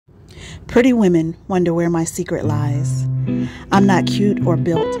Pretty women wonder where my secret lies. I'm not cute or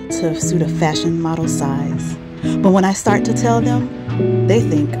built to suit a fashion model size. But when I start to tell them, they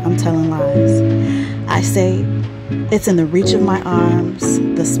think I'm telling lies. I say, it's in the reach of my arms,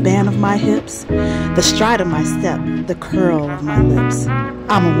 the span of my hips, the stride of my step, the curl of my lips.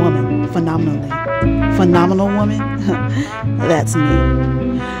 I'm a woman, phenomenally. Phenomenal woman? That's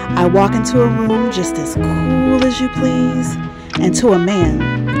me. I walk into a room just as cool as you please, and to a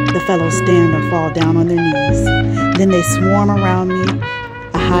man, the fellows stand or fall down on their knees. Then they swarm around me,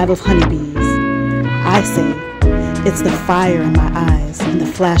 a hive of honeybees. I say, it's the fire in my eyes and the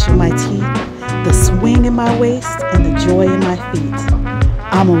flash of my teeth, the swing in my waist and the joy in my feet.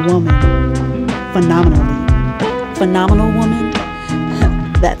 I'm a woman, phenomenally. Phenomenal woman?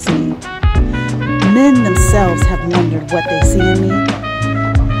 That's me. Men themselves have wondered what they see in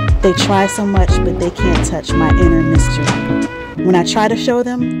me. They try so much, but they can't touch my inner mystery. When I try to show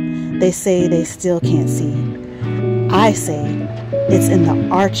them, they say they still can't see. I say it's in the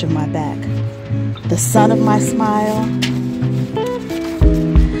arch of my back, the sun of my smile,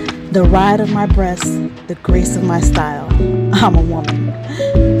 the ride of my breasts, the grace of my style. I'm a woman.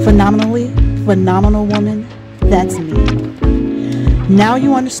 Phenomenally, phenomenal woman, that's me. Now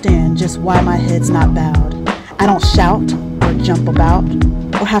you understand just why my head's not bowed. I don't shout or jump about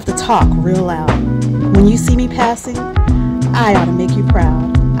or have to talk real loud. When you see me passing, I ought to make you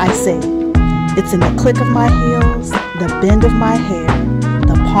proud. I say, it's in the click of my heels, the bend of my hair,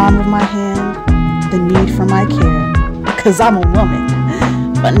 the palm of my hand, the need for my care. 'Cause I'm a woman.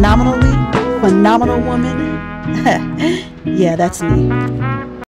 Phenomenally, phenomenal woman. Yeah, that's me.